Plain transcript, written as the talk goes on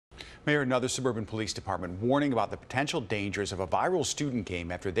Mayor, another suburban police department warning about the potential dangers of a viral student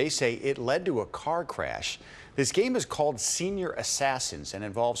game after they say it led to a car crash. This game is called Senior Assassins and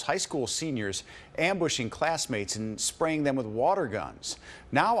involves high school seniors ambushing classmates and spraying them with water guns.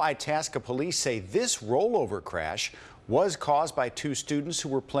 Now Itasca police say this rollover crash was caused by two students who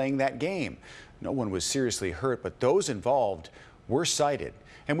were playing that game. No one was seriously hurt, but those involved were cited.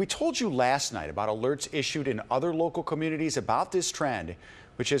 And we told you last night about alerts issued in other local communities about this trend,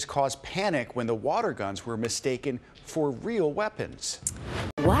 which has caused panic when the water guns were mistaken for real weapons.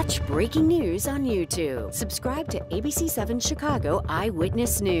 Watch breaking news on YouTube. Subscribe to ABC7 Chicago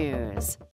Eyewitness News.